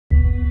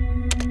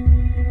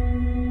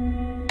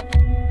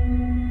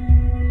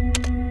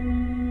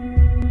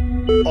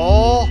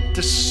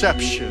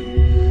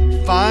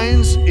deception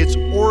finds its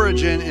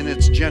origin and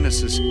its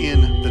genesis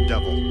in the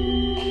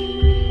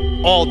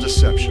devil. All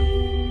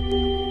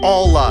deception,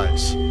 all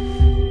lies.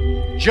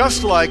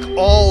 Just like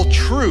all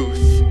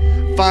truth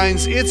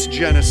finds its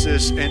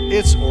genesis and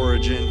its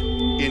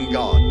origin in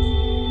God.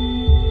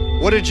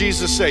 What did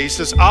Jesus say? He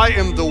says, I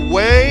am the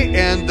way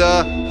and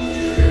the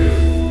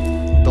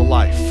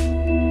life.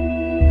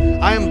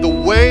 I am the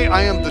way,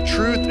 I am the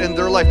truth, and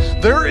their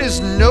life. There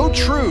is no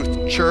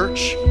truth,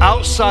 church,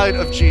 outside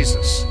of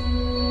Jesus.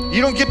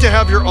 You don't get to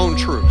have your own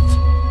truth.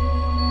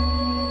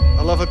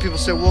 I love when people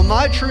say, well,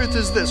 my truth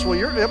is this. Well,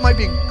 it might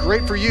be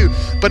great for you,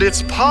 but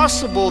it's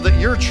possible that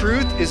your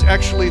truth is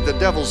actually the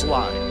devil's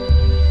lie.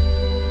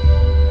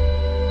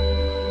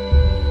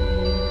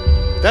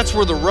 That's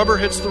where the rubber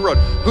hits the road.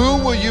 Who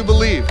will you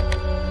believe?